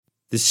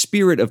The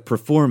spirit of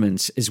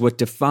performance is what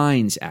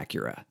defines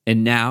Acura.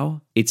 And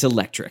now, it's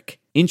electric.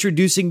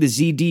 Introducing the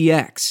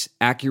ZDX,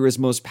 Acura's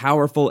most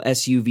powerful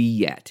SUV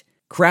yet.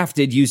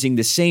 Crafted using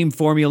the same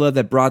formula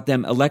that brought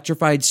them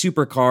electrified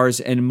supercars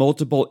and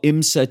multiple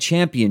IMSA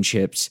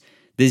championships,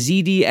 the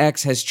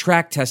ZDX has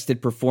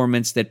track-tested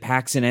performance that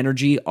packs an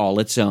energy all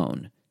its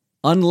own.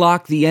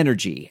 Unlock the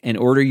energy and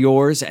order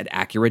yours at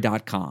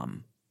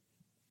Acura.com.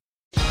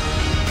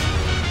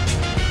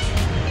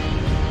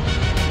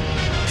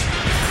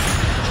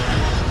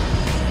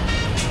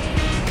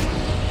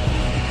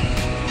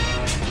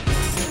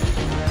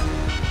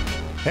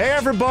 Hey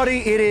everybody,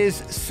 it is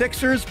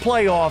Sixers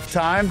playoff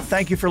time.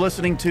 Thank you for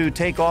listening to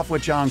Takeoff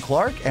with John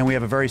Clark, and we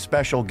have a very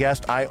special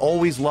guest. I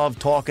always love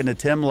talking to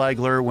Tim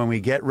Legler when we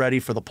get ready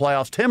for the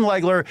playoffs. Tim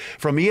Legler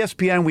from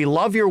ESPN, we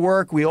love your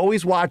work. We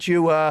always watch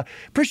you.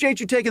 Appreciate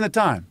you taking the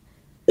time.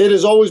 It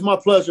is always my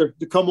pleasure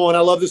to come on. I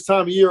love this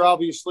time of year,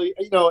 obviously,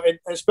 and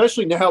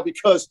especially now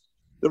because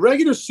the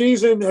regular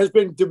season has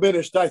been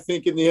diminished, I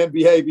think, in the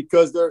NBA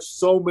because there are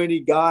so many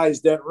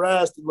guys that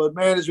rest and load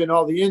management,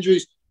 all the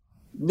injuries.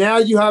 Now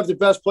you have the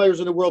best players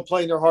in the world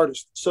playing their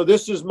hardest. So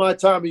this is my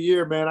time of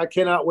year, man. I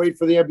cannot wait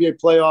for the NBA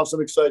playoffs.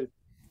 I'm excited.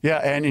 Yeah,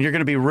 and you're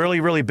going to be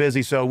really, really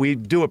busy, so we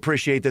do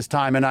appreciate this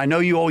time. And I know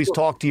you always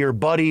talk to your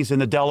buddies in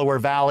the Delaware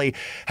Valley.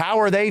 How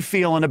are they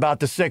feeling about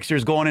the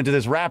Sixers going into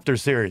this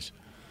Raptors series?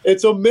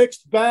 It's a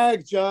mixed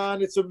bag,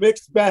 John. It's a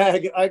mixed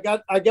bag. I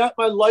got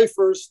my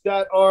lifers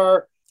that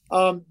are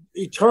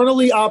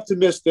eternally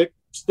optimistic,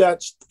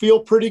 that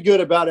feel pretty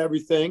good about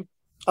everything.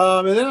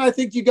 And then I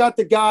think you got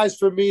the guys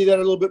for me that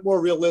are a little bit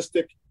more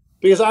realistic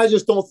because I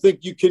just don't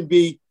think you can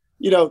be,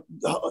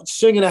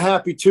 singing a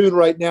happy tune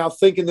right now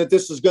thinking that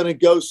this is going to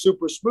go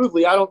super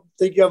smoothly. I don't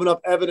think you have enough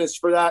evidence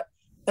for that.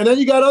 And then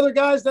you got other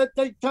guys that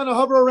they kind of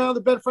hover around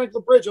the Ben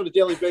Franklin Bridge on a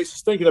daily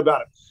basis thinking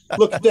about it.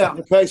 Look down,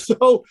 okay?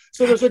 So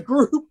there's a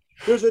group,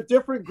 there's a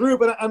different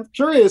group. And I'm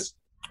curious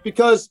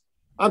because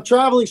I'm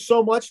traveling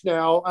so much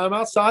now. I'm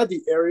outside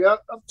the area.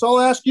 So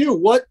I'll ask you,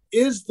 what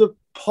is the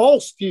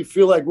pulse do you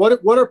feel like?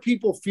 What are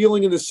people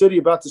feeling in the city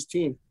about this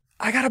team?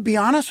 I got to be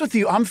honest with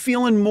you. I'm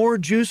feeling more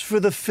juice for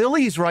the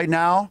Phillies right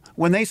now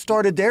when they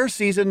started their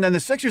season than the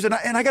Sixers. And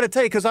I got to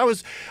tell you, because I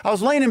was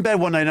laying in bed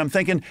one night and I'm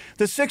thinking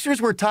the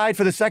Sixers were tied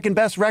for the second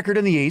best record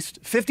in the East,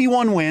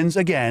 51 wins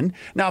again.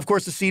 Now, of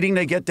course, the seeding,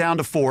 they get down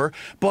to 4.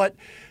 But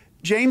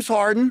James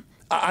Harden,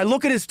 I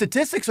look at his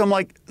statistics. I'm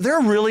like,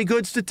 they're really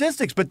good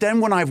statistics. But then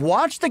when I've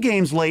watched the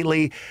games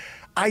lately,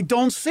 I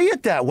don't see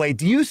it that way.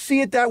 Do you see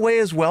it that way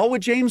as well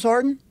with James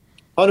Harden?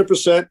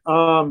 100%.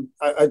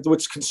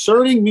 What's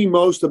concerning me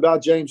most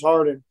about James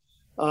Harden,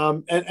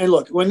 and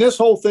look, when this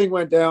whole thing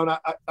went down,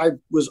 I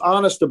was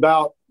honest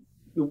about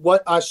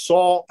what I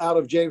saw out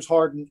of James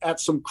Harden at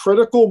some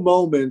critical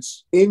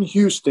moments in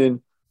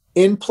Houston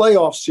in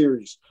playoff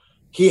series.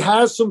 He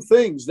has some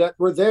things that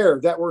were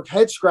there that were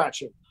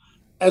head-scratching.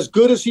 As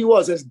good as he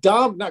was, as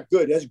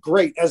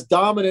great, as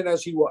dominant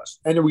as he was.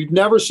 And we've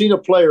never seen a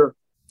player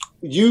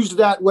used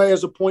that way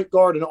as a point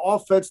guard, an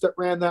offense that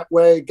ran that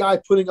way, a guy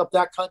putting up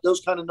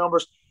those kind of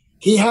numbers.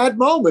 He had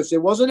moments.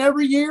 It wasn't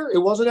every year. It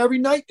wasn't every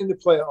night in the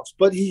playoffs,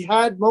 but he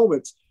had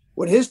moments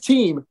when his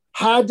team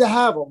had to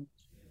have him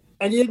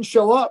and he didn't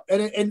show up.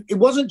 And it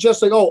wasn't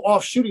just like,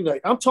 off shooting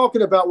night. I'm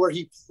talking about where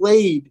he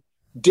played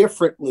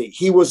differently.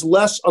 He was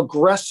less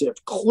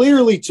aggressive,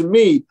 clearly to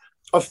me,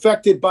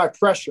 affected by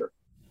pressure.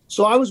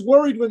 So I was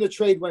worried when the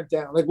trade went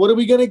down. Like, what are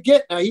we going to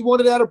get? Now, he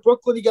wanted out of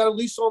Brooklyn. He got a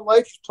lease on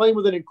life. He's playing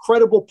with an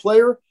incredible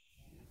player.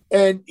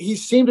 And he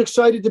seemed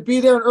excited to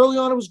be there. And early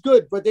on, it was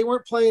good. But they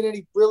weren't playing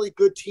any really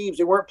good teams.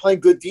 They weren't playing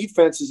good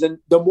defenses. And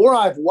the more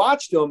I've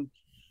watched him,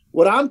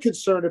 what I'm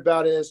concerned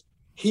about is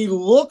he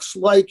looks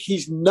like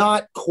he's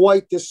not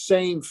quite the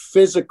same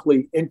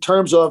physically in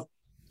terms of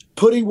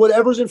putting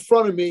whatever's in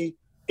front of me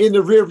in the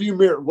rearview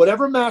mirror.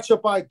 Whatever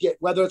matchup I get,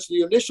 whether it's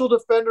the initial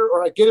defender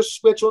or I get a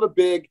switch on a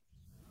big,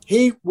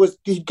 he'd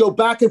go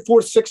back and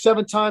forth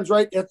 6-7 times,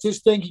 right? That's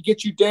his thing. He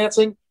gets you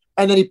dancing,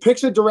 and then he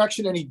picks a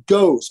direction and he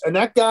goes. And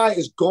that guy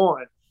is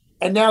gone.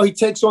 And now he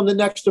takes on the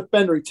next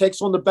defender. He takes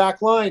on the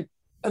back line.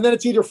 And then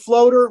it's either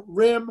floater,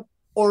 rim,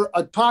 or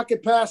a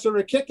pocket pass or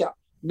a kick out.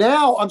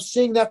 Now I'm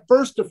seeing that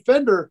first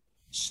defender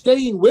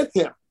staying with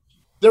him.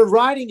 They're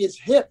riding his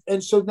hip.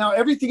 And so now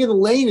everything in the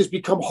lane has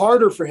become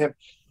harder for him.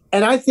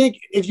 And I think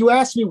if you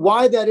ask me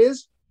why that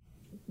is,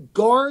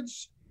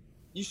 guards –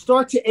 you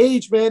start to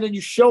age, man, and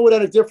you show it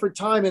at a different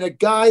time. And a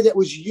guy that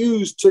was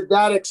used to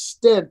that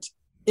extent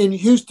in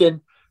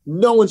Houston,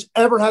 no one's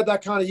ever had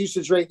that kind of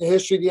usage rate in the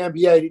history of the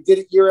NBA. He did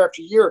it year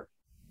after year.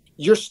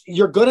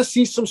 You're going to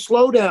see some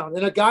slowdown.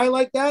 And a guy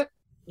like that,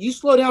 you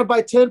slow down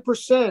by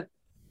 10%,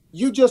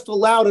 you just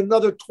allowed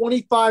another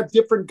 25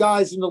 different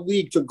guys in the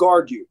league to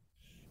guard you.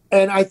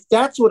 And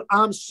that's what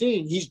I'm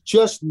seeing. He's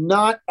just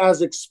not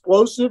as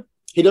explosive.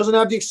 He doesn't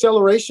have the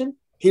acceleration.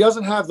 He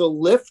doesn't have the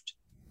lift.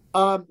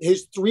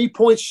 His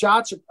 3-point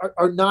shots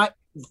are not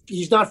 –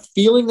 he's not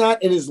feeling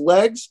that in his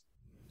legs,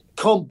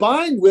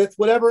 combined with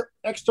whatever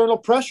external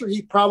pressure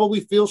he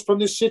probably feels from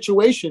this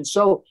situation.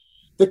 So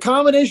the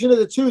combination of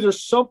the two,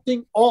 there's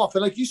something off.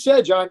 And like you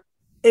said, John,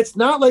 it's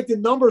not like the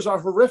numbers are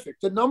horrific.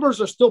 The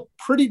numbers are still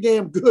pretty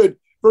damn good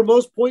for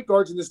most point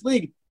guards in this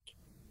league.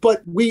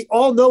 But we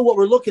all know what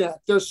we're looking at.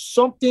 There's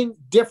something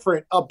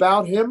different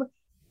about him.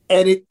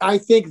 And I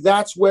think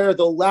that's where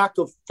the lack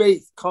of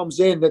faith comes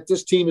in, that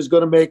this team is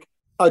going to make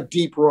a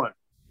deep run.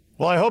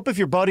 Well, I hope if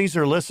your buddies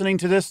are listening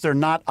to this, they're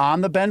not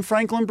on the Ben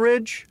Franklin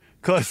Bridge,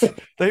 because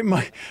they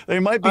might be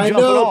jumping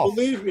off.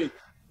 Believe me.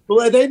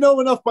 Well, they know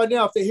enough by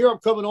now. If they hear I'm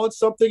coming on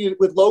something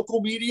with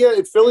local media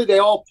in Philly, they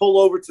all pull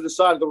over to the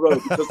side of the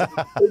road,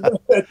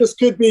 because this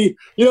could be,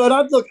 and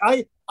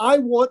I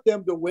want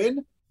them to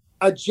win.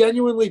 I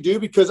genuinely do,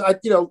 because I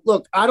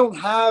don't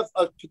have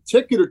a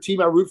particular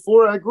team I root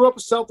for. I grew up a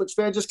Celtics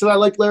fan just because I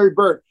like Larry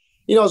Bird.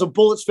 I was a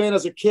Bullets fan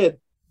as a kid.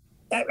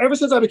 Ever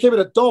since I became an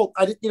adult,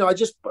 I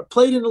just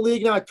played in the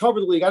league. Now I cover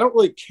the league. I don't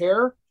really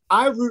care.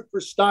 I root for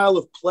style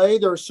of play.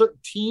 There are certain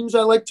teams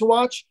I like to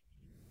watch.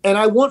 And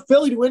I want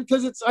Philly to win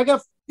because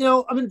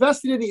I'm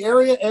invested in the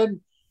area,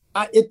 and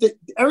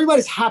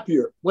everybody's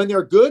happier when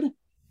they're good.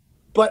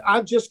 But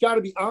I've just got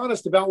to be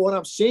honest about what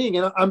I'm seeing,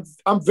 and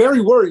I'm very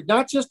worried.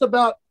 Not just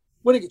about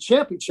winning a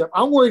championship.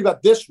 I'm worried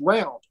about this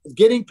round,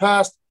 getting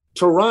past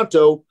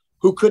Toronto,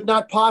 who could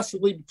not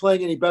possibly be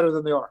playing any better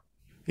than they are.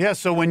 Yeah,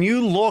 so when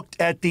you looked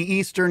at the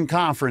Eastern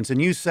Conference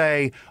and you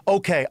say,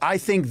 okay, I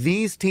think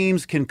these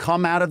teams can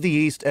come out of the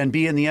East and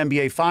be in the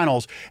NBA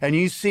Finals, and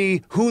you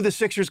see who the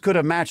Sixers could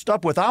have matched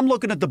up with, I'm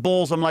looking at the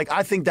Bulls. I'm like,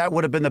 I think that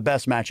would have been the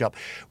best matchup.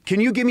 Can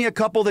you give me a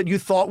couple that you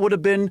thought would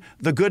have been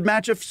the good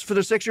matchups for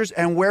the Sixers,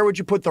 and where would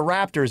you put the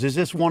Raptors? Is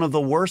this one of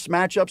the worst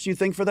matchups you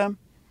think for them?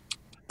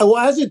 Well,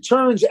 as it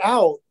turns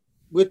out,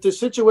 with the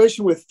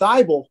situation with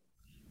Thibault,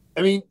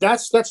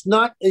 that's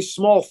not a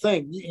small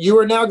thing. You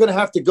are now going to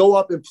have to go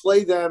up and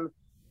play them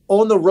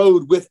on the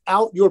road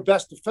without your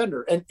best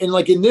defender. And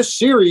like in this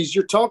series,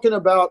 you're talking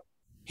about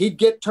he'd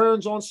get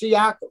turns on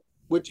Siakam,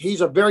 which he's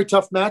a very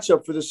tough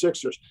matchup for the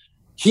Sixers.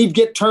 He'd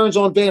get turns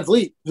on Van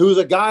Vliet, who's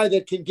a guy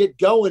that can get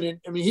going.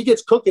 And he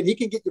gets cooking. He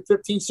can get you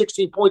 15,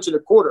 16 points in a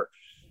quarter.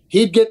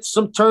 He'd get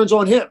some turns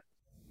on him.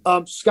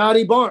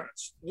 Scotty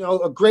Barnes,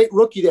 a great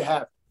rookie to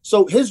have.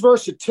 So his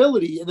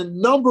versatility and the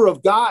number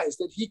of guys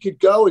that he could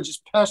go and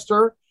just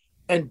pester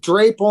and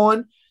drape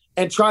on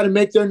and try to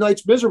make their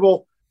nights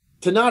miserable,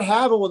 to not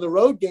have him on the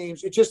road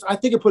games, I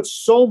think it puts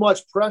so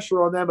much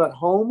pressure on them at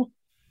home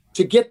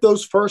to get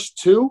those first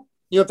two.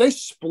 If they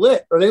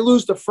split or they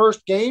lose the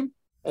first game,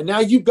 and now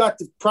you've got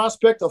the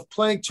prospect of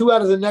playing 2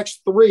 out of the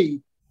next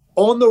 3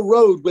 on the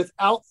road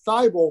without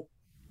Thibault,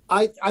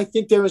 I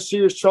think they're in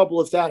serious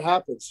trouble if that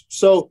happens.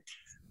 So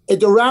the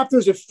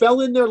Raptors, it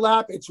fell in their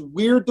lap. It's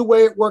weird the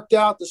way it worked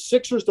out. The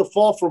Sixers to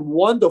fall from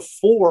 1 to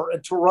 4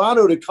 and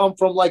Toronto to come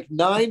from like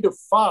 9 to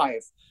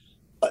 5.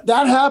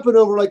 That happened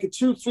over like a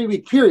 2-3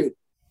 week period.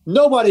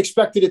 Nobody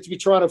expected it to be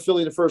Toronto,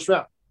 Philly in the first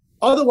round.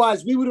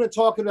 Otherwise, we would have been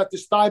talking about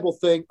this Thibault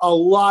thing a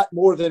lot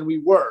more than we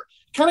were.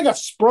 Kind of got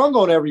sprung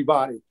on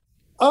everybody.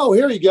 Oh,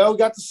 here you go.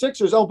 Got the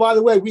Sixers. Oh, by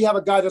the way, we have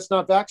a guy that's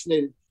not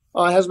vaccinated.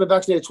 Hasn't been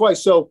vaccinated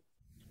twice. So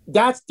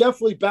that's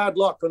definitely bad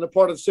luck on the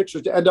part of the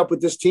Sixers to end up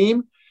with this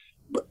team.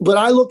 But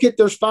I look at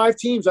there's 5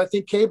 teams I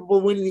think capable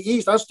of winning the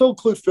East. I still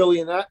include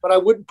Philly in that, but I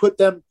wouldn't put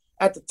them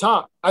at the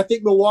top. I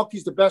think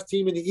Milwaukee's the best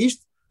team in the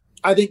East.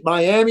 I think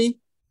Miami,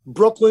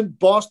 Brooklyn,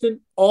 Boston,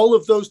 all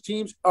of those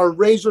teams are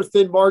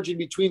razor-thin margin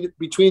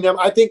between them.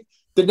 I think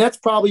the Nets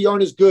probably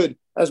aren't as good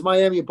as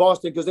Miami and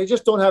Boston because they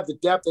just don't have the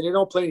depth and they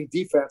don't play any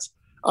defense.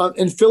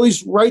 And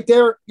Philly's right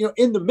there,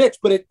 in the mix.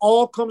 But it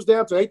all comes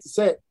down to, I hate to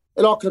say it,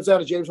 it all comes down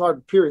to James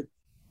Harden, period.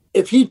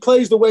 If he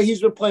plays the way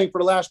he's been playing for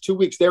the last 2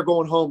 weeks, they're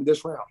going home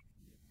this round.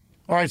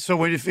 All right,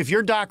 so if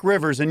you're Doc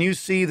Rivers and you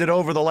see that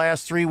over the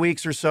last 3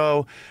 weeks or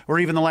so, or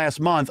even the last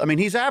month,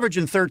 he's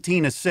averaging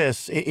 13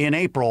 assists in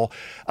April,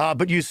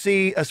 but you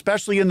see,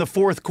 especially in the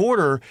fourth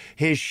quarter,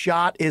 his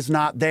shot is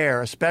not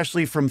there,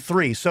 especially from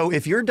 3. So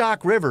if you're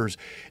Doc Rivers,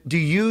 do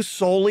you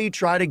solely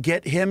try to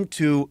get him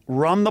to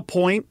run the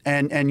point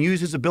and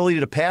use his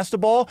ability to pass the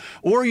ball,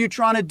 or are you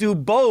trying to do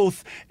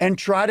both and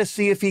try to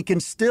see if he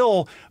can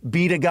still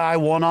beat a guy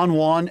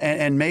one-on-one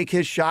and make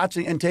his shots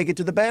and take it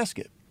to the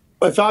basket?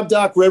 If I'm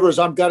Doc Rivers,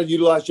 I've got to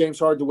utilize James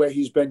Harden the way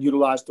he's been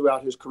utilized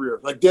throughout his career.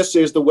 Like, this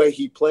is the way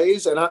he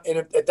plays. And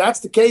if that's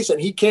the case and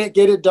he can't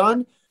get it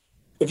done,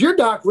 if you're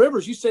Doc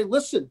Rivers, you say,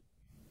 listen,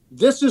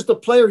 this is the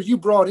player you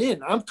brought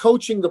in. I'm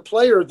coaching the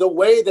player the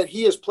way that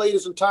he has played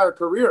his entire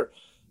career.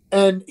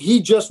 And he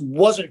just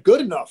wasn't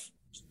good enough.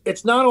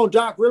 It's not on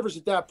Doc Rivers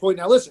at that point.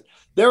 Now, listen,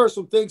 there are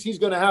some things he's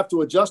going to have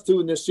to adjust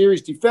to in this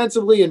series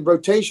defensively and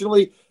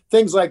rotationally,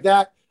 things like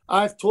that.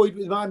 I've toyed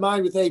with my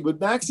mind with, hey, would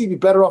Maxey be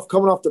better off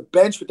coming off the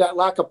bench with that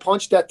lack of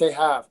punch that they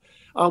have?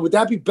 Would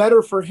that be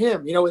better for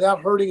him,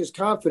 without hurting his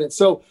confidence?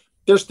 So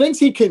there's things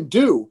he can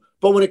do.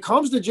 But when it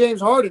comes to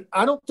James Harden,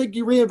 I don't think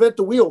you reinvent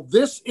the wheel.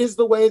 This is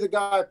the way the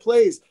guy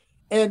plays.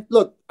 And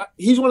look,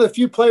 he's one of the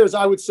few players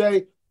I would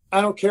say, I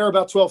don't care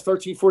about 12,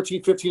 13,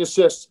 14, 15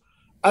 assists.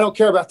 I don't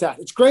care about that.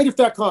 It's great if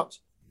that comes.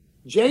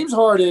 James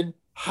Harden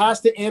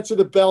has to answer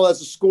the bell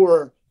as a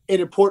scorer in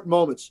important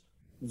moments.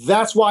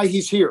 That's why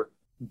he's here.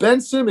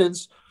 Ben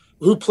Simmons,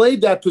 who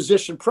played that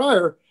position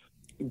prior,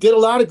 did a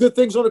lot of good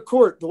things on the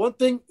court. The one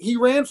thing he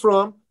ran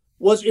from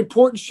was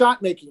important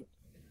shot making.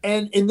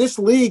 And in this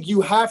league,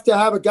 you have to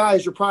have a guy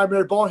as your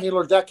primary ball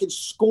handler that can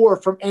score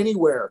from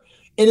anywhere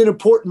in an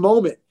important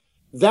moment.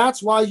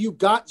 That's why you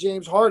got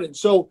James Harden.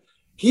 So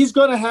he's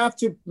going to have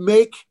to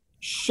make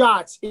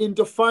shots in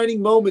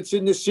defining moments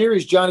in this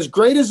series, John. As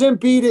great as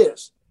Embiid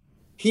is,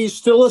 he's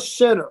still a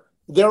center.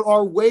 There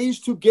are ways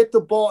to get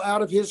the ball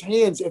out of his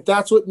hands if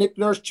that's what Nick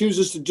Nurse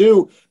chooses to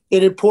do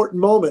in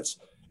important moments.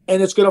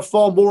 And it's going to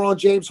fall more on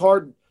James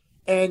Harden.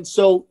 And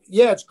so,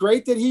 yeah, it's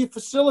great that he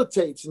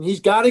facilitates and he's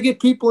got to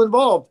get people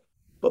involved.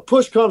 But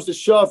push comes to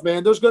shove,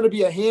 man. There's going to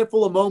be a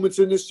handful of moments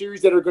in this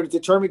series that are going to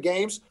determine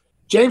games.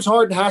 James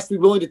Harden has to be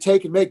willing to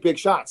take and make big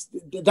shots.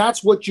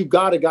 That's what you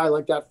got a guy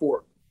like that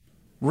for.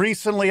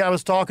 Recently, I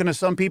was talking to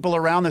some people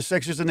around the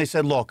Sixers, and they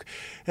said, look,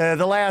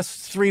 the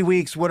last 3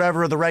 weeks,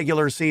 whatever, of the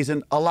regular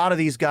season, a lot of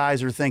these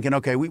guys are thinking,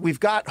 okay, we've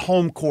got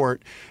home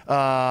court,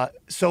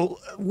 so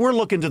we're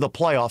looking to the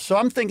playoffs. So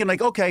I'm thinking,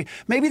 like, okay,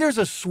 maybe there's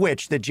a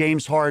switch that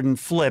James Harden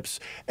flips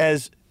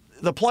as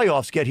the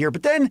playoffs get here.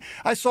 But then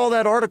I saw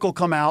that article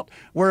come out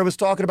where it was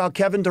talking about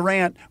Kevin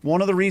Durant. One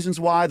of the reasons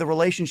why the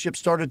relationship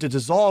started to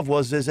dissolve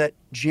is that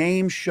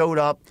James showed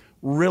up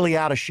really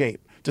out of shape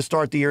to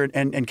start the year,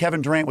 and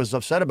Kevin Durant was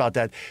upset about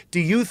that. Do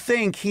you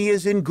think he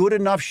is in good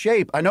enough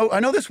shape? I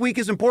know this week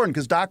is important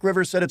because Doc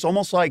Rivers said it's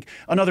almost like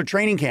another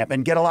training camp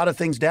and get a lot of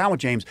things down with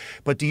James.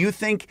 But do you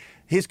think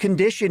his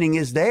conditioning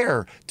is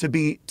there to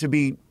be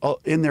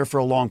in there for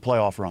a long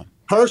playoff run?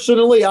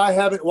 Personally, I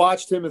haven't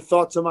watched him and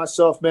thought to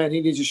myself, man,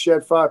 he needs to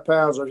shed 5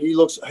 pounds, or he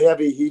looks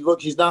heavy.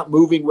 He's not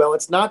moving well.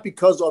 It's not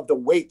because of the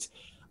weight.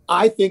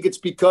 I think it's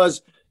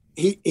because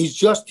he's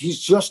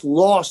just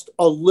lost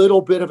a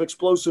little bit of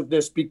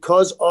explosiveness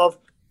because of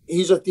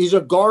he's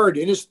a guard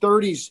in his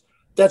 30s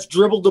that's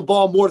dribbled the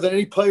ball more than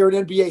any player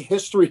in NBA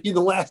history in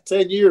the last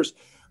 10 years.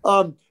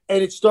 And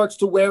it starts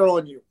to wear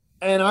on you.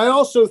 And I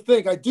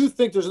do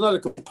think there's another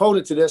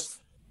component to this,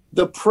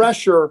 the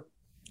pressure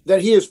that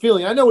he is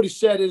feeling. I know what he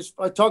said is,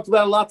 I talked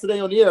about it a lot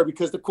today on the air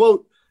because the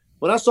quote,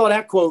 when I saw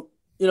that quote,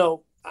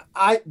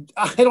 I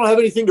don't have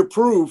anything to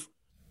prove.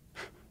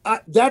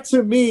 That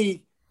to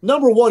me,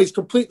 number one, he's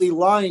completely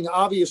lying,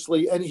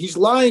 obviously, and he's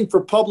lying for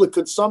public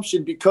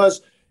consumption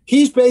because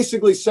he's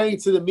basically saying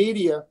to the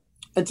media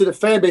and to the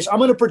fan base, I'm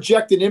going to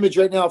project an image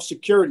right now of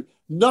security.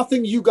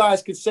 Nothing you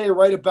guys can say or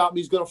write about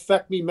me is going to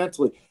affect me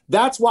mentally.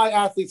 That's why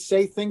athletes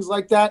say things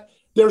like that.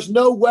 There's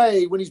no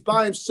way when he's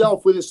by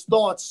himself with his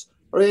thoughts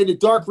or in the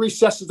dark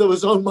recesses of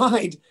his own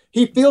mind,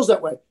 he feels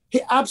that way. He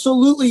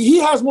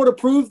has more to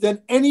prove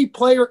than any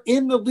player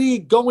in the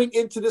league going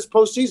into this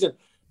postseason.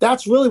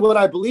 That's really what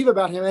I believe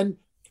about him. And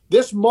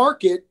this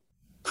market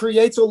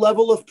creates a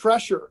level of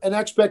pressure and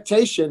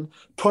expectation,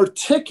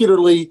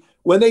 particularly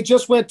when they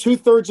just went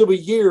 2/3 of a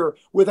year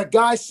with a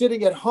guy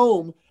sitting at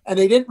home and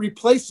they didn't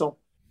replace him.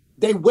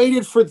 They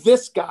waited for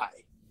this guy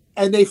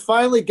and they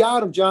finally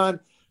got him,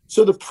 John.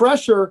 So the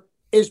pressure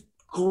is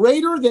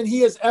greater than he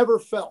has ever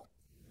felt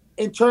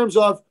in terms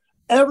of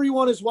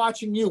everyone is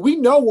watching you. We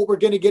know what we're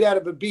going to get out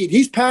of Embiid.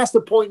 He's past the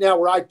point now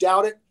where I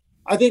doubt it.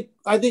 I think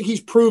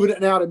he's proven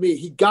it now to me.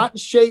 He got in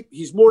shape.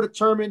 He's more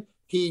determined.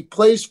 He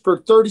plays for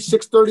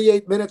 36,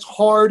 38 minutes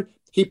hard.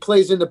 He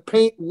plays in the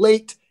paint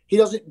late. He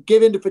doesn't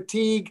give in to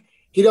fatigue.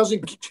 He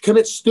doesn't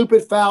commit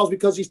stupid fouls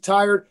because he's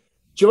tired.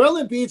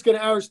 Joel Embiid's going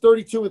to average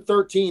 32 and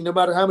 13 no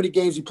matter how many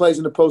games he plays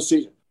in the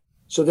postseason.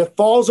 So that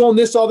falls on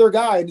this other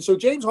guy. And so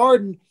James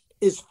Harden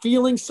is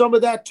feeling some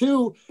of that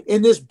too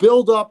in this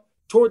buildup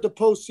toward the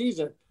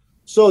postseason.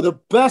 So the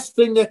best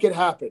thing that could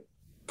happen,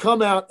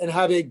 come out and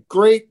have a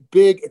great,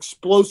 big,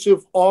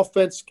 explosive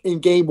offense in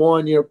game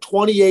one,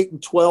 28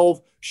 and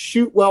 12,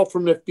 shoot well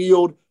from the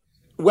field,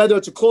 whether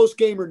it's a close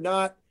game or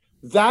not.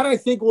 That, I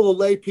think, will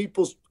allay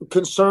people's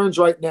concerns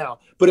right now.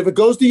 But if it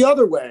goes the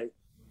other way,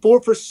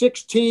 4 for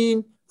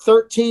 16,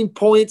 13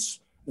 points,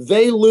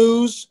 they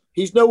lose.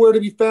 He's nowhere to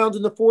be found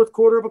in the fourth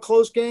quarter of a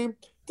close game.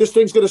 This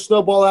thing's going to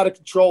snowball out of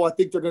control. I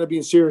think they're going to be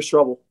in serious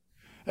trouble.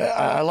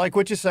 I like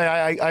what you say.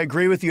 I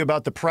agree with you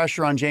about the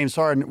pressure on James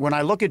Harden. When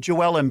I look at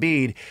Joel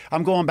Embiid,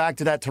 I'm going back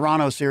to that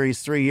Toronto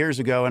series 3 years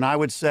ago, and I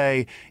would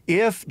say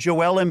if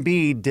Joel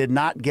Embiid did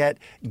not get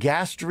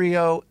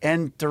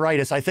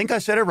gastroenteritis, I think I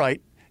said it right.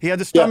 He had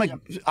the stomach.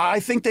 Yeah. I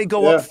think they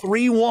go up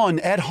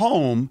 3-1 at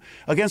home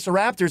against the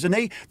Raptors, and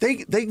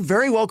they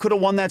very well could have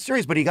won that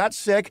series, but he got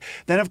sick.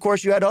 Then, of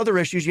course, you had other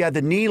issues. You had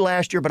the knee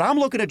last year, but I'm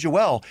looking at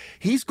Joel.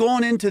 He's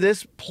gone into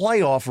this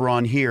playoff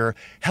run here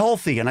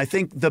healthy, and I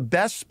think the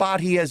best spot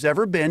he has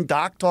ever been.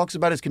 Doc talks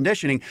about his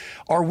conditioning.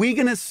 Are we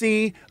going to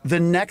see the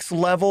next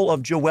level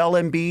of Joel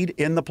Embiid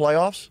in the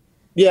playoffs?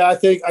 Yeah, I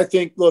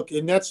think. Look,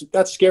 and that's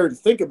scary to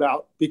think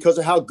about because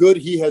of how good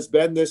he has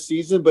been this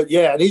season. But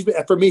yeah,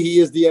 and for me, he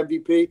is the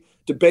MVP.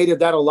 Debated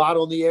that a lot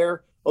on the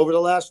air over the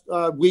last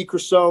week or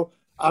so.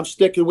 I'm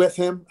sticking with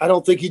him. I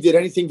don't think he did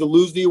anything to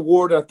lose the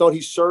award. I thought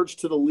he surged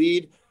to the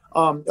lead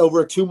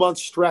over a 2-month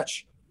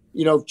stretch.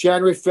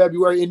 January,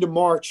 February into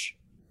March.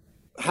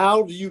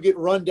 How do you get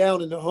run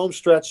down in the home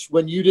stretch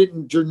when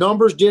your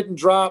numbers didn't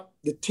drop?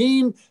 The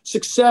team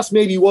success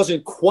maybe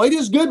wasn't quite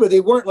as good, but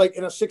they weren't like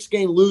in a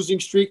 6-game losing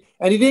streak,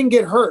 and he didn't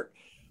get hurt.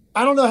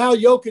 I don't know how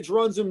Jokic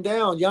runs him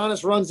down.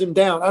 Giannis runs him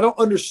down. I don't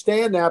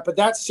understand that, but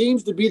that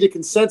seems to be the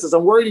consensus.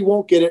 I'm worried he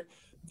won't get it.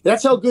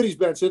 That's how good he's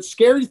been. So it's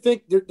scary to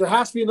think there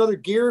has to be another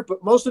gear,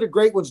 but most of the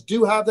great ones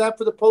do have that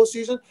for the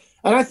postseason,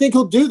 and I think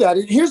he'll do that.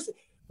 And here's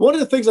one of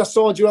the things I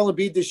saw in Joel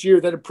Embiid this year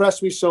that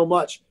impressed me so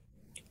much.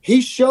 He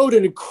showed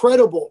an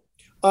incredible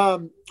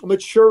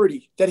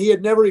maturity that he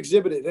had never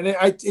exhibited. And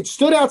it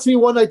stood out to me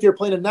one night. They were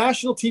playing a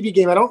national TV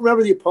game. I don't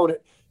remember the opponent.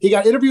 He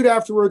got interviewed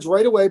afterwards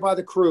right away by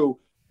the crew,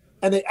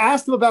 and they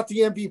asked him about the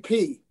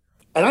MVP.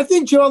 And I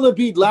think Joel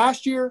Embiid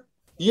last year,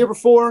 year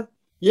before,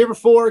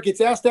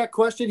 gets asked that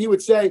question, he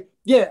would say,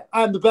 yeah,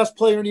 I'm the best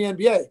player in the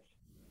NBA.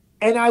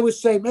 And I would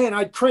say, man,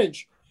 I'd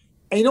cringe.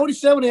 And you know what he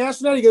said when they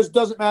asked him that? He goes,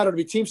 doesn't matter to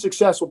me. Team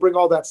success will bring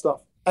all that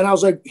stuff. And I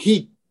was like,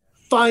 he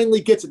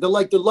finally gets it. The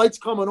light's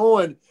coming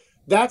on.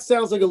 That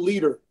sounds like a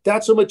leader.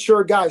 That's a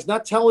mature guy. He's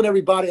not telling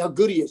everybody how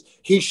good he is.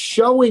 He's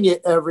showing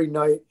it every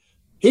night.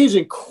 He's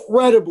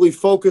incredibly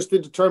focused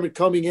and determined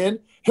coming in.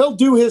 He'll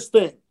do his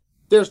thing.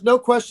 There's no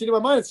question in my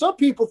mind. And some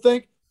people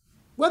think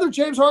whether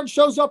James Harden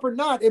shows up or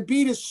not,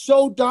 Embiid is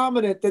so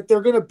dominant that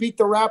they're going to beat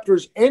the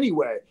Raptors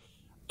anyway.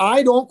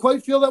 I don't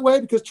quite feel that way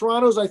because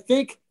Toronto's, I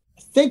think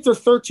they're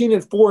 13-4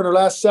 in their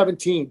last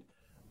 17.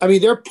 I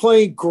mean, they're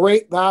playing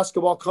great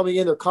basketball coming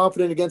in. They're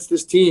confident against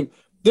this team.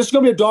 This is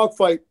going to be a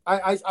dogfight.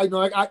 I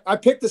know. I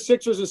picked the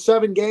Sixers in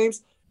 7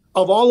 games.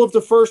 Of all of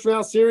the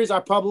first-round series, I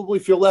probably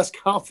feel less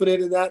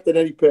confident in that than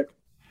any pick.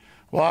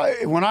 Well,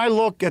 when I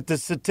look at the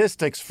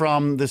statistics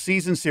from the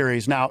season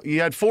series, now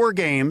you had 4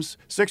 games.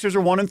 Sixers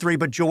are 1-3,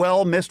 but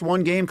Joel missed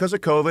 1 game because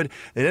of COVID.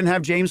 They didn't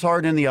have James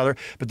Harden in the other.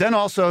 But then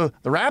also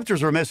the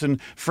Raptors were missing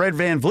Fred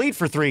VanVleet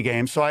for 3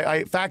 games, so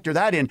I factor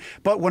that in.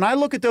 But when I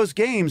look at those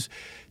games,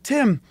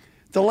 Tim,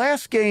 the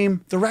last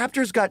game, the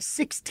Raptors got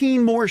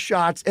 16 more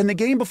shots, and the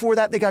game before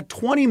that, they got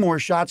 20 more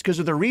shots because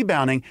of the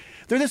rebounding.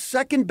 They're the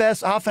second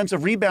best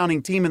offensive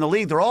rebounding team in the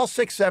league. They're all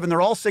 6'7", they're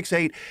all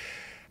 6'8".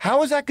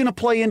 How is that going to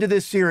play into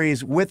this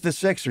series with the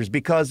Sixers?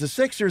 Because the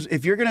Sixers,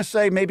 if you're going to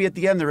say maybe at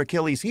the end their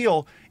Achilles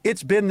heel,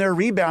 it's been their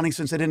rebounding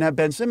since they didn't have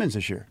Ben Simmons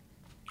this year.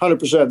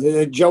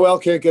 100%. Joel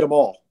can't get them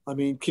all. I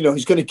mean,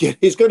 he's going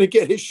to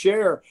get his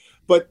share,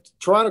 but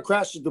Toronto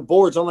crashes the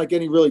boards unlike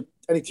any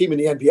team in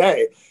the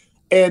NBA.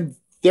 And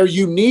they're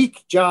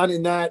unique, John,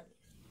 in that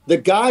the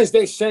guys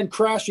they send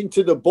crashing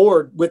to the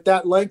board with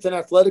that length and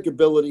athletic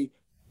ability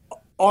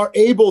are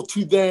able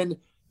to then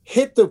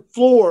hit the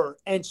floor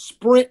and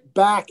sprint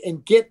back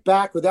and get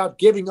back without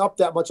giving up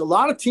that much. A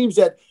lot of teams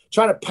that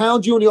try to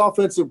pound you in the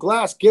offensive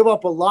glass give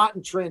up a lot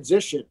in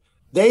transition.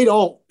 They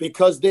don't,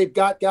 because they've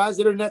got guys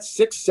that are in that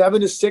 6'7"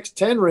 to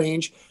 6'10"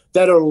 range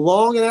that are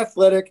long and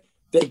athletic.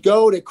 They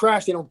go, they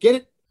crash, they don't get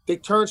it, they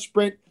turn,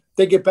 sprint,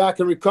 they get back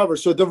and recover.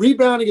 So the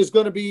rebounding is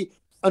going to be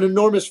an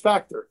enormous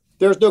factor.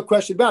 There's no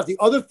question about it.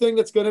 The other thing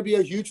that's going to be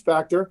a huge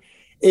factor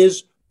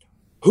is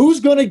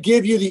who's going to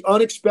give you the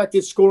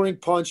unexpected scoring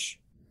punch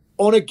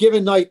on a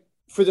given night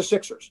for the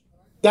Sixers.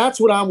 That's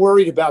what I'm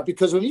worried about,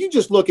 because when you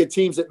just look at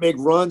teams that make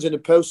runs in the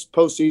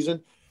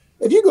postseason,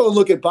 if you go and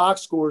look at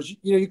box scores,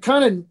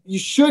 you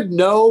should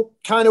know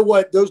kind of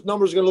what those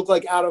numbers are going to look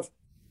like out of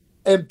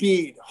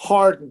Embiid,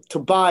 Harden,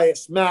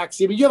 Tobias,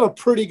 Maxey. I mean, you have a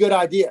pretty good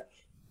idea.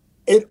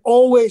 It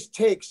always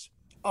takes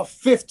a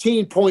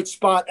 15-point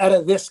spot out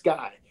of this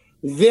guy.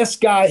 This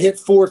guy hit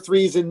 4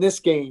 threes in this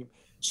game.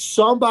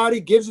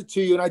 Somebody gives it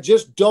to you, and I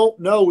just don't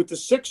know with the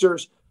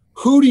Sixers,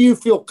 who do you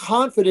feel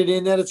confident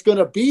in that it's going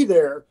to be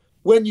there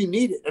when you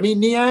need it? I mean,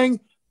 Niang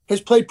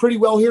has played pretty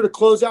well here to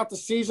close out the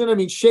season. I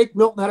mean, Shake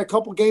Milton had a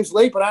couple games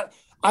late, but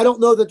I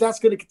don't know that that's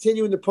going to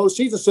continue in the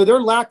postseason. So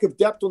their lack of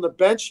depth on the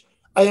bench,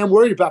 I am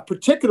worried about,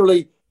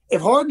 particularly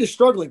if Harden is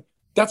struggling.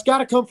 That's got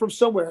to come from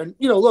somewhere. And,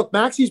 look,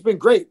 Maxey's been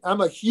great.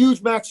 I'm a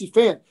huge Maxey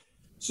fan.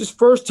 It's his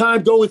first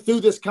time going through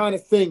this kind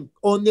of thing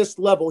on this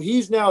level.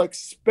 He's now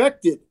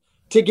expected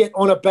to get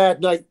on a bad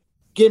night,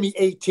 give me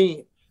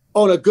 18.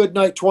 On a good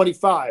night,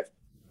 25.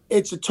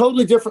 It's a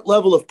totally different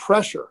level of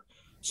pressure.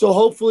 So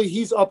hopefully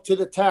he's up to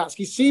the task.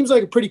 He seems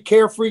like a pretty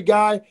carefree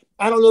guy.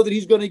 I don't know that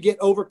he's going to get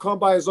overcome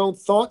by his own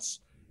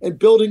thoughts and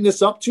building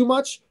this up too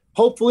much.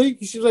 Hopefully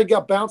he seems like he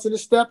got bounce in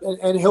his step,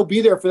 and he'll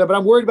be there for them. But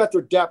I'm worried about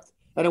their depth,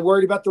 and I'm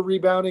worried about the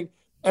rebounding,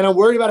 and I'm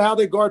worried about how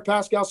they guard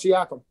Pascal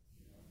Siakam.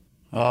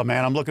 Oh,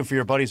 man, I'm looking for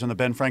your buddies on the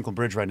Ben Franklin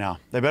Bridge right now.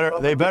 They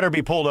better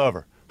be pulled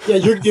over. Yeah,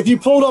 if you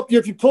pulled up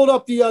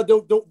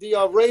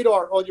the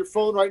radar on your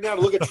phone right now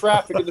to look at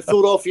traffic in the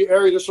Philadelphia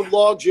area, there's some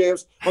log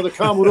jams on the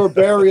Commodore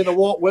Barry and the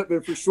Walt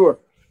Whitman for sure.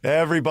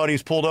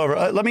 Everybody's pulled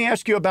over. Let me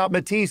ask you about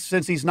Matisse.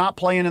 Since he's not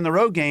playing in the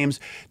road games,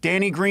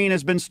 Danny Green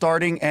has been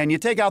starting, and you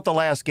take out the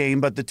last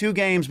game, but the 2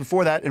 games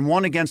before that and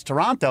one against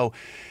Toronto,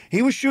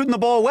 he was shooting the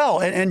ball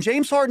well. And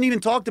James Harden even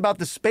talked about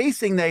the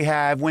spacing they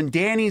have when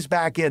Danny's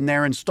back in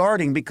there and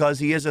starting, because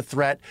he is a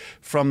threat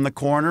from the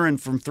corner and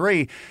from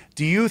 3.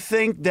 Do you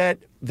think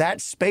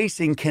that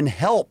spacing can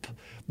help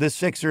the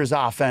Sixers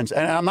offense?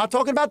 And I'm not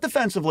talking about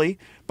defensively,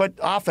 but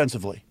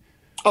offensively.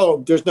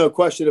 Oh, there's no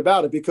question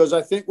about it, because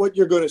I think what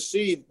you're going to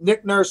see,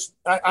 Nick Nurse,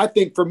 I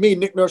think for me,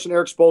 Nick Nurse and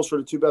Eric Spoelstra are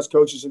the two best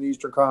coaches in the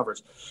Eastern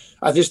Conference.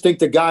 I just think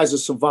the guy's a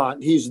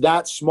savant. He's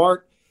that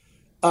smart.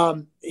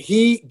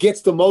 He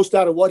gets the most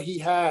out of what he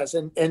has.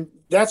 And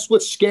that's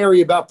what's scary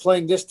about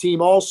playing this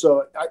team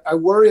also. I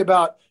worry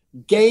about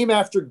game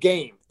after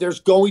game. There's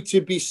going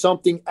to be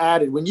something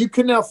added. When you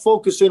can now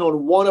focus in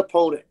on one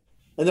opponent,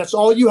 and that's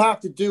all you have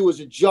to do is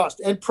adjust,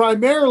 and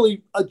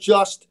primarily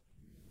adjust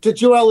to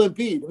Joel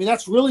Embiid. I mean,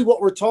 that's really what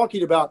we're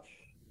talking about.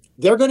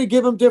 They're going to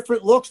give him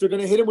different looks. They're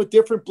going to hit him with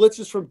different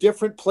blitzes from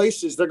different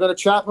places. They're going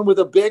to trap him with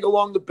a big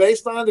along the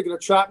baseline. They're going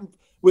to trap him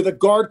with a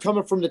guard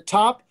coming from the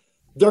top.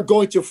 They're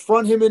going to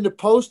front him into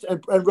post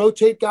and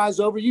rotate guys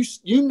over.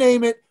 You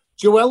name it,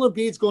 Joel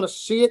Embiid's going to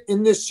see it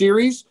in this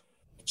series.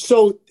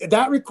 So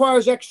that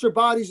requires extra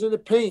bodies in the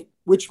paint,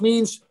 which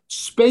means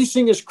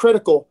spacing is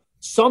critical.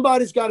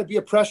 Somebody's got to be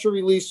a pressure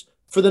release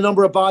for the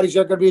number of bodies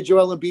that are going to be at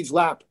Joel Embiid's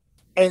lap.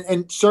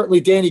 And certainly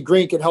Danny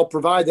Green can help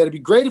provide that. It'd be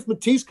great if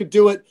Matisse could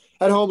do it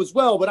at home as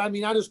well. But, I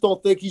mean, I just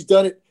don't think he's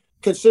done it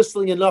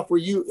consistently enough where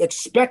you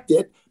expect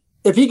it.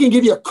 If he can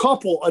give you a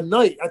couple a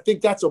night, I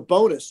think that's a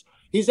bonus.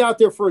 He's out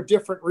there for a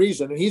different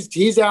reason. And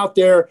he's out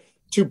there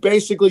to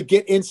basically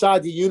get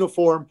inside the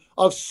uniform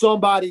of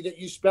somebody that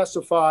you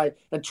specify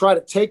and try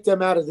to take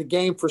them out of the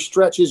game for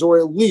stretches, or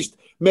at least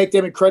make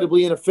them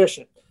incredibly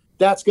inefficient.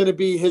 That's going to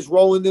be his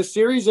role in this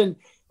series. And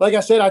like I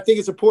said, I think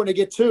it's important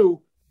to get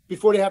two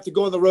before they have to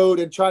go on the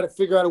road and try to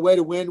figure out a way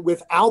to win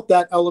without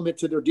that element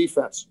to their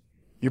defense.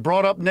 You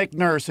brought up Nick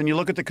Nurse, and you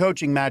look at the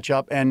coaching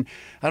matchup, and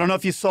I don't know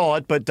if you saw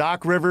it, but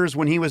Doc Rivers,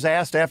 when he was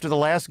asked after the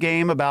last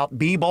game about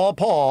B-ball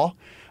Paul,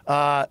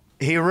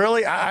 he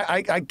really,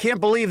 I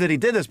can't believe that he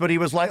did this, but he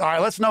was like, all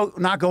right, let's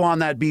not go on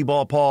that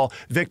B-ball Paul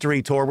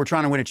victory tour. We're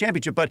trying to win a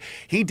championship. But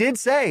he did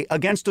say,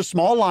 against a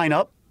small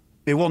lineup,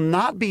 it will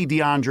not be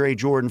DeAndre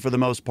Jordan for the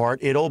most part.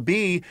 It'll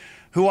be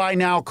who I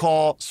now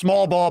call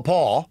small ball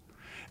Paul.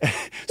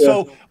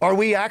 So are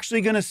we actually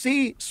going to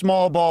see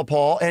small ball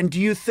Paul? And do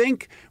you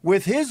think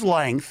with his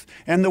length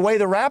and the way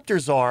the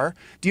Raptors are,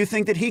 do you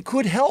think that he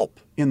could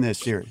help in this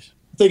series?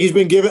 I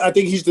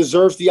think he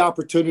deserves the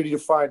opportunity to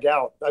find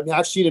out. I mean,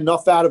 I've seen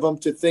enough out of him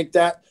to think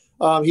that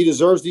he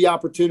deserves the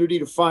opportunity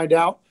to find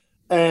out.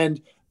 And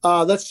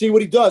let's see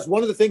what he does.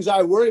 One of the things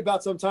I worry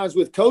about sometimes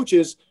with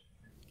coaches,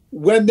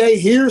 when they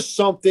hear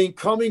something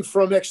coming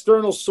from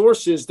external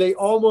sources, they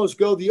almost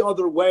go the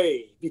other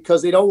way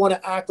because they don't want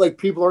to act like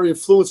people are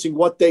influencing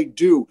what they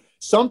do.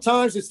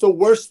 Sometimes it's the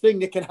worst thing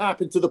that can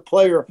happen to the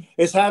player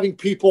is having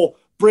people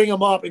bring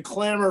him up and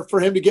clamor for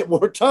him to get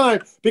more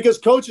time because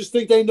coaches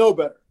think they know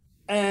better.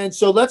 And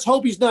so let's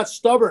hope he's not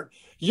stubborn.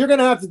 You're going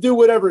to have to do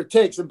whatever it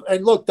takes.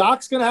 And look,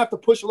 Doc's going to have to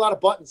push a lot of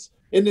buttons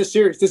in this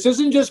series. This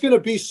isn't just going to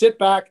be sit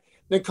back,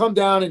 then come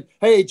down and,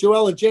 hey,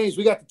 Joel and James,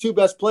 we got the two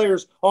best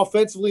players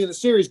offensively in the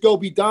series. Go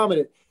be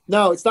dominant.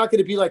 No, it's not going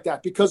to be like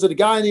that because of the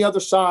guy on the other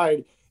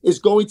side is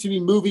going to be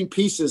moving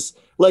pieces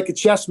like a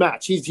chess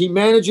match. He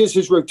manages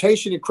his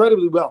rotation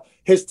incredibly well.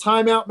 His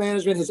timeout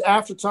management, his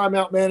after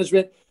timeout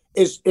management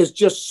is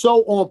just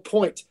so on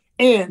point.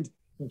 And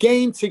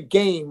game to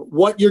game,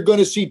 what you're going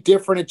to see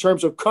different in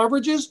terms of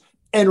coverages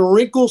and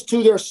wrinkles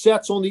to their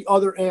sets on the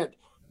other end.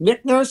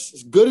 Nick Nurse,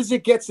 as good as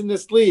it gets in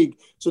this league.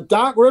 So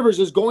Doc Rivers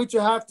is going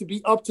to have to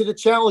be up to the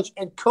challenge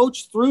and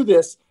coach through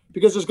this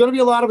because there's going to be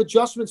a lot of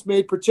adjustments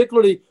made,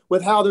 particularly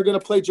with how they're going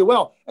to play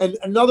Joel. And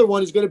another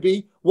one is going to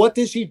be, what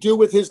does he do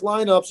with his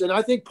lineups? And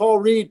I think Paul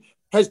Reed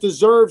has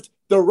deserved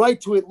the right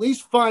to at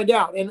least find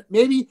out. And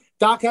maybe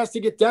Doc has to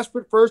get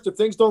desperate first if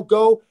things don't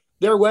go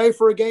their way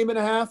for a game and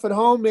a half at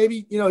home.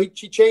 Maybe, he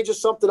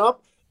changes something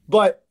up.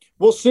 But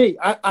we'll see.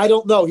 I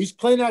don't know. He's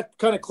playing that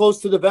kind of close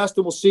to the vest,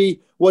 and we'll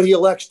see what he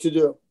elects to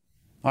do.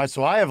 All right,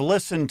 so I have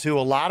listened to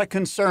a lot of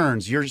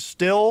concerns. You're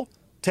still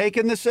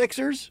taking the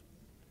Sixers?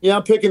 Yeah,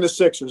 I'm picking the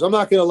Sixers. I'm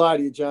not going to lie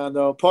to you, John,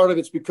 though. Part of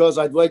it's because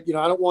I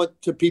don't want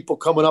people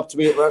coming up to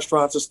me at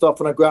restaurants and stuff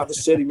when I go out in the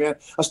city, man.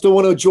 I still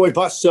want to enjoy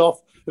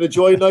myself and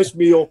enjoy a nice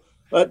meal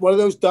at one of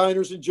those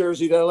diners in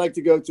Jersey that I like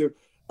to go to.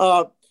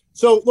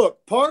 So,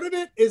 look, part of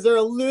it is there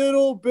a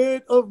little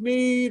bit of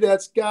me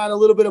that's got a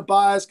little bit of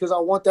bias because I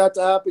want that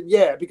to happen?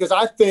 Yeah, because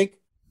I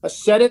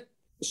said it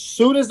as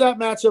soon as that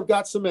matchup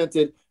got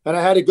cemented, and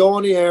I had to go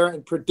on the air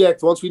and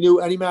predict once we knew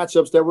any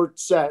matchups that were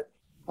set.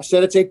 I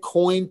said it's a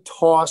coin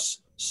toss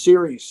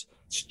series.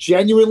 It's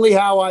genuinely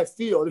how I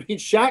feel. I mean,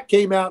 Shaq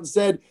came out and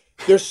said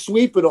they're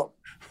sweeping them,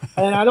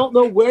 and I don't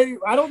know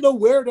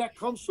where that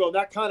comes from.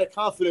 That kind of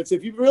confidence.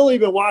 If you've really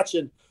been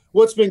watching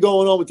what's been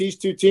going on with these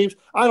two teams,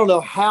 I don't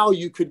know how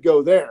you could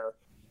go there.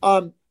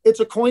 It's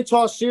a coin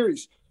toss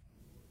series.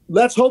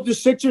 Let's hope the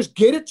Sixers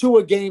get it to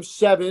a game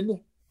 7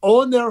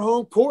 on their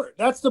home court.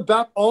 That's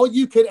about all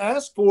you could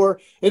ask for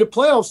in a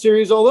playoff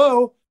series,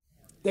 although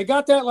they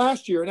got that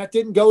last year, and that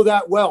didn't go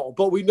that well.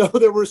 But we know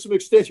there were some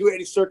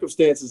extenuating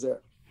circumstances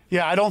there.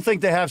 Yeah, I don't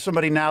think they have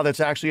somebody now that's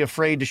actually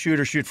afraid to shoot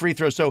or shoot free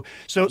throws. So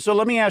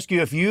let me ask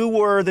you, if you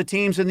were the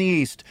teams in the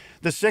East,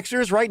 the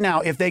Sixers right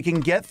now, if they can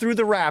get through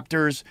the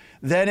Raptors,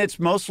 then it's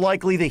most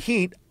likely the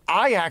Heat.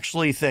 I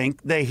actually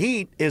think the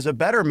Heat is a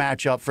better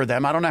matchup for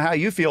them. I don't know how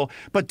you feel,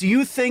 but do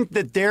you think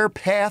that their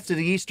path to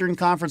the Eastern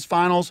Conference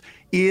Finals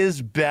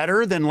is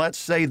better than, let's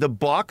say, the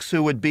Bucks,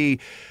 who would be,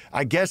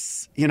 I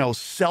guess,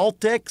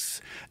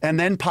 Celtics, and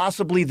then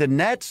possibly the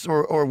Nets,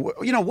 or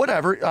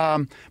whatever.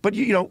 But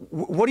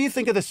what do you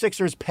think of the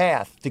Sixers'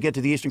 path to get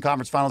to the Eastern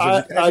Conference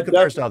Finals as it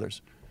compares to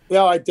others?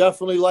 Yeah, I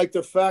definitely like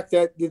the fact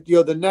that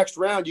the next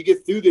round you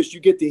get through this, you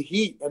get the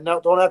Heat, and now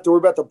don't have to worry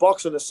about the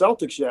Bucks and the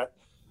Celtics yet.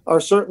 Or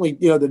certainly,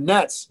 the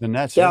Nets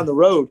down the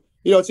road.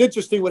 It's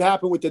interesting what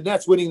happened with the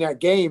Nets winning that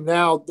game.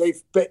 Now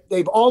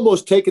they've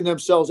almost taken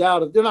themselves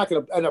out of. They're not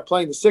going to end up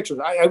playing the Sixers.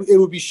 It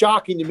would be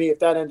shocking to me if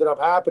that ended up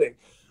happening.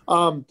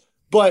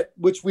 But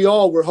which we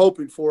all were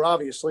hoping for.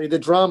 Obviously, the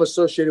drama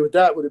associated with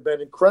that would have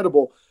been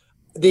incredible.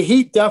 The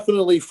Heat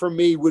definitely, for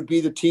me, would be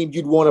the team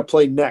you'd want to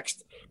play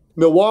next.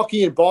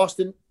 Milwaukee and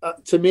Boston,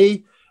 to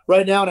me,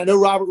 right now, and I know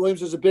Robert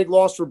Williams is a big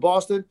loss for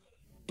Boston.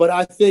 But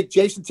I think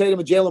Jason Tatum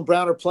and Jaylen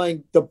Brown are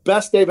playing the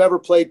best they've ever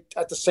played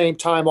at the same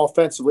time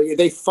offensively.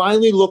 They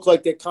finally look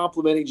like they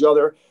complement each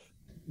other.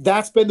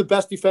 That's been the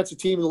best defensive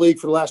team in the league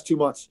for the last 2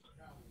 months.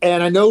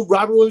 And I know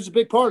Robert Williams is a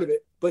big part of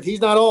it, but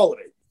he's not all of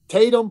it.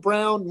 Tatum,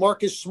 Brown,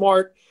 Marcus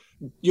Smart,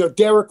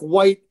 Derek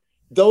White,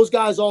 those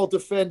guys all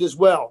defend as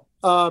well.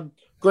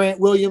 Grant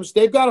Williams,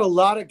 they've got a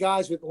lot of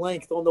guys with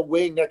length on the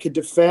wing that can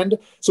defend.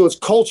 So it's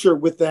culture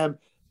with them.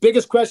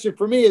 Biggest question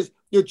for me is,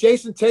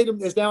 Jason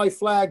Tatum is now a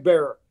flag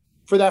bearer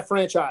for that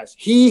franchise.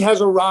 He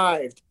has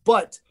arrived,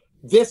 but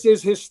this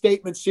is his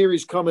statement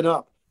series coming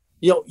up.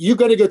 You're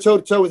going to go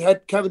toe-to-toe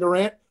with Kevin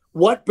Durant.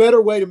 What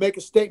better way to make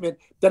a statement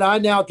than I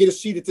now get a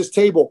seat at this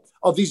table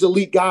of these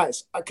elite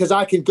guys? Because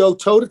I can go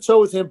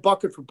toe-to-toe with him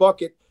bucket for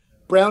bucket.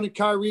 Brown and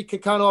Kyrie can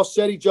kind of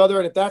offset each other,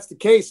 and if that's the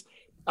case,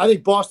 I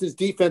think Boston's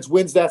defense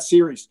wins that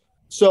series.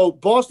 So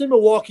Boston and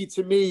Milwaukee,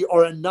 to me,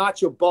 are a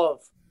notch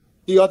above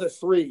the other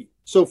three.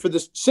 So for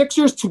the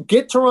Sixers to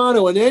get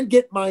Toronto and then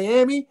get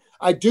Miami,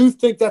 I do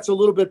think that's a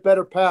little bit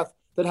better path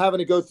than having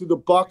to go through the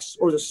Bucks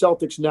or the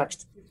Celtics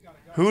next.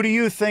 Who do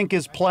you think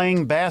is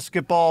playing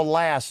basketball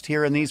last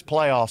here in these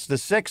playoffs, the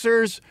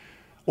Sixers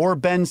or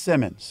Ben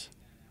Simmons?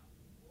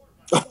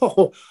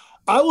 Oh,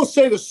 I will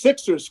say the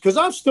Sixers, because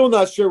I'm still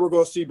not sure we're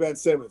going to see Ben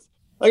Simmons.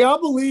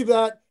 I'll believe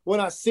that when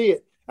I see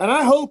it. And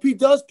I hope he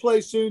does play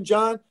soon,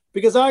 John,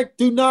 because I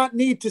do not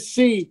need to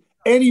see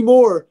any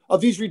more of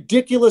these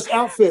ridiculous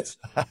outfits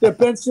that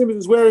Ben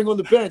Simmons is wearing on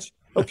the bench.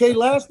 Okay,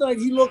 last night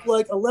he looked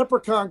like a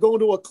leprechaun going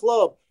to a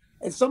club,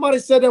 and somebody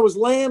said that was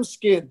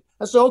lambskin.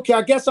 I said, okay,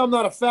 I guess I'm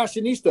not a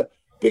fashionista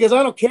because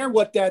I don't care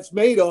what that's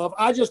made of.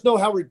 I just know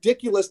how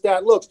ridiculous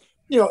that looks.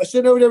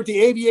 Sitting over there with the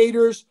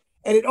aviators,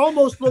 and it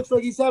almost looks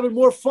like he's having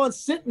more fun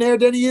sitting there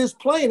than he is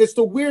playing. It's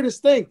the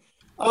weirdest thing.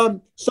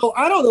 So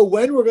I don't know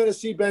when we're going to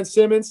see Ben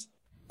Simmons,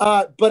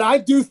 but I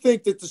do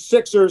think that the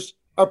Sixers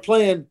are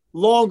playing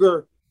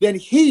longer than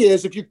he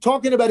is. If you're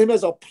talking about him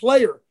as a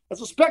player,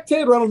 as a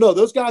spectator, I don't know.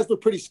 Those guys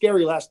look pretty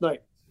scary last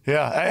night.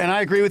 Yeah, and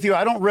I agree with you.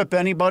 I don't rip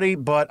anybody,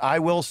 but I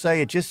will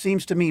say it just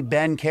seems to me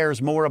Ben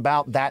cares more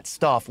about that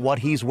stuff, what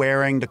he's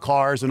wearing, the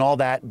cars and all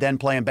that, than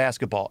playing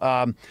basketball.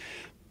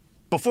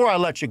 Before I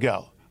let you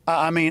go,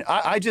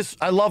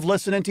 I love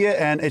listening to you,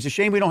 and it's a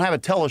shame we don't have a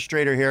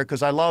telestrator here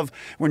because I love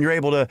when you're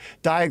able to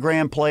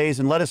diagram plays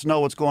and let us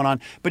know what's going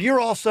on. But you're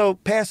also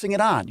passing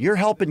it on. You're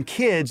helping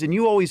kids, and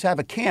you always have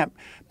a camp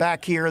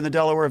back here in the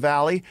Delaware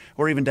Valley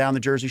or even down the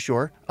Jersey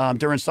Shore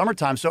during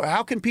summertime. So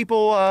how can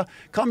people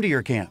come to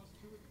your camp?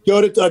 Go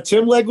to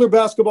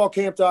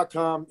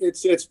TimLeglerBasketballCamp.com.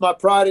 It's my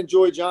pride and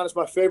joy, John. It's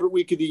my favorite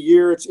week of the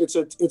year. It's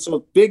a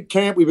big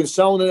camp. We've been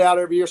selling it out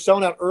every year.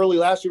 Selling out early.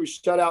 Last year we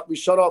shut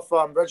off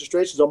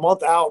registrations a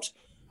month out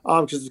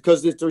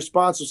because the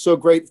response was so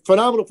great.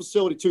 Phenomenal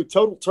facility too.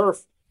 Total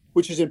Turf,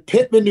 which is in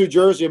Pittman, New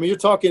Jersey. You're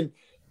talking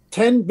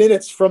 10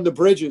 minutes from the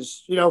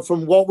bridges.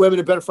 From Walt Whitman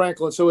and Ben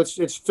Franklin. So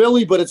it's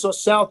Philly, but it's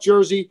South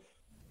Jersey.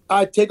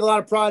 I take a lot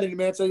of pride in it,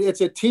 man.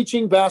 It's a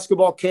teaching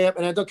basketball camp,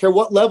 and I don't care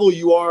what level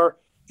you are.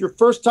 You're a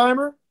first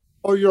timer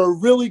or you're a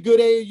really good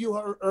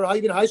AAU or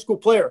even high school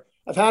player.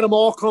 I've had them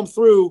all come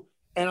through,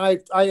 and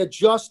I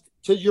adjust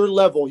to your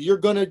level. You're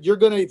gonna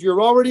if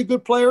you're already a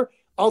good player,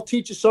 I'll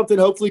teach you something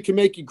hopefully can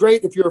make you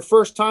great. If you're a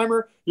first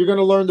timer, you're going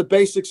to learn the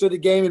basics of the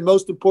game. And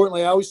most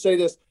importantly, I always say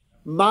this,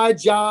 my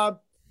job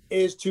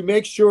is to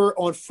make sure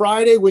on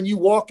Friday when you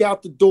walk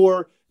out the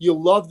door, you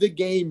love the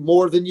game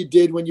more than you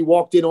did when you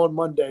walked in on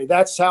Monday.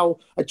 That's how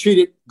I treat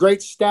it.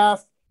 Great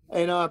staff.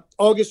 And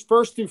August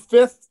 1st through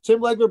 5th,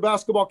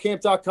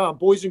 TimLeglerBasketballCamp.com.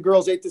 Boys and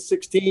girls 8 to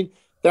 16.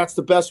 That's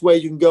the best way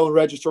you can go and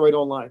register right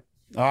online.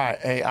 All right.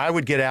 Hey, I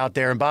would get out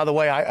there. And by the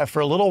way, for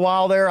a little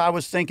while there, I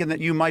was thinking that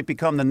you might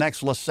become the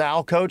next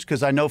LaSalle coach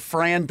because I know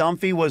Fran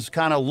Dunphy was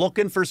kind of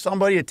looking for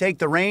somebody to take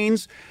the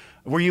reins.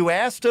 Were you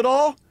asked at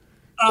all?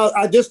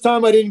 This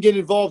time I didn't get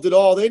involved at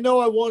all. They know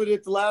I wanted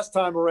it the last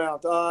time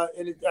around. I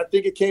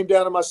think it came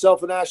down to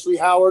myself and Ashley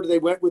Howard. They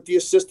went with the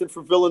assistant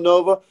from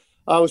Villanova.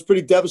 I was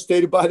pretty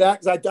devastated by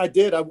that because I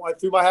did. I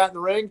threw my hat in the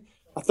ring.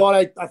 I thought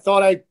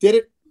I did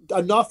it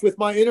enough with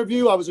my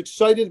interview. I was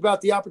excited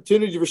about the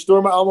opportunity to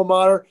restore my alma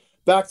mater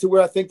back to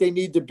where I think they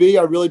need to be.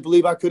 I really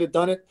believe I could have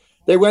done it.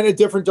 They went a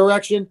different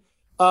direction.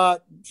 4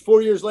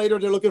 years later,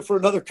 they're looking for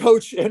another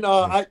coach, and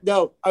I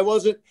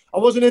wasn't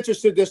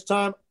interested this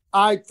time.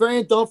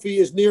 Fran Dunphy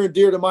is near and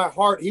dear to my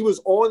heart. He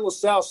was on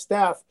LaSalle's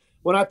staff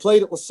when I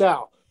played at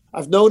LaSalle.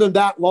 I've known him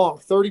that long,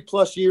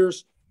 30-plus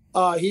years.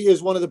 He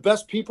is one of the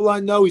best people I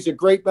know. He's a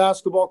great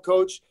basketball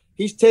coach.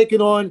 He's taken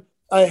on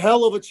a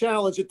hell of a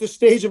challenge at this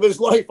stage of his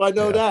life. I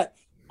know that.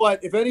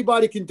 But if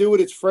anybody can do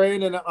it, it's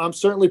Fran, and I'm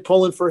certainly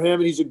pulling for him.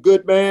 And he's a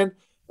good man,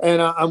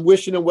 and I'm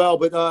wishing him well.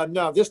 But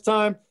no, this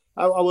time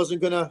I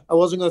wasn't gonna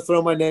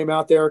throw my name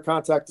out there or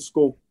contact the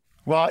school.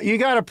 Well, you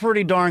got a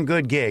pretty darn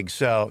good gig,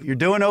 so you're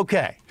doing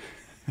okay.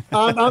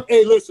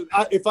 Hey, listen,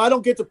 if I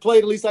don't get to play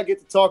it, at least I get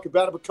to talk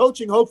about it. But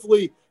coaching,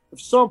 hopefully, at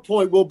some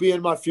point, will be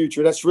in my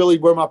future. That's really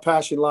where my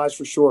passion lies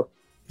for sure.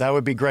 That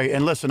would be great.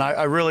 And listen,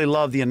 I really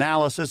love the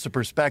analysis, the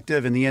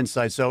perspective, and the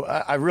insight. So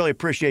I really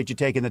appreciate you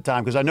taking the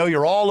time, because I know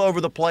you're all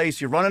over the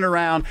place. You're running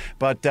around,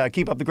 but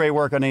keep up the great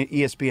work on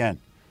ESPN.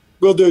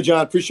 Will do,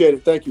 John. Appreciate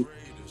it. Thank you.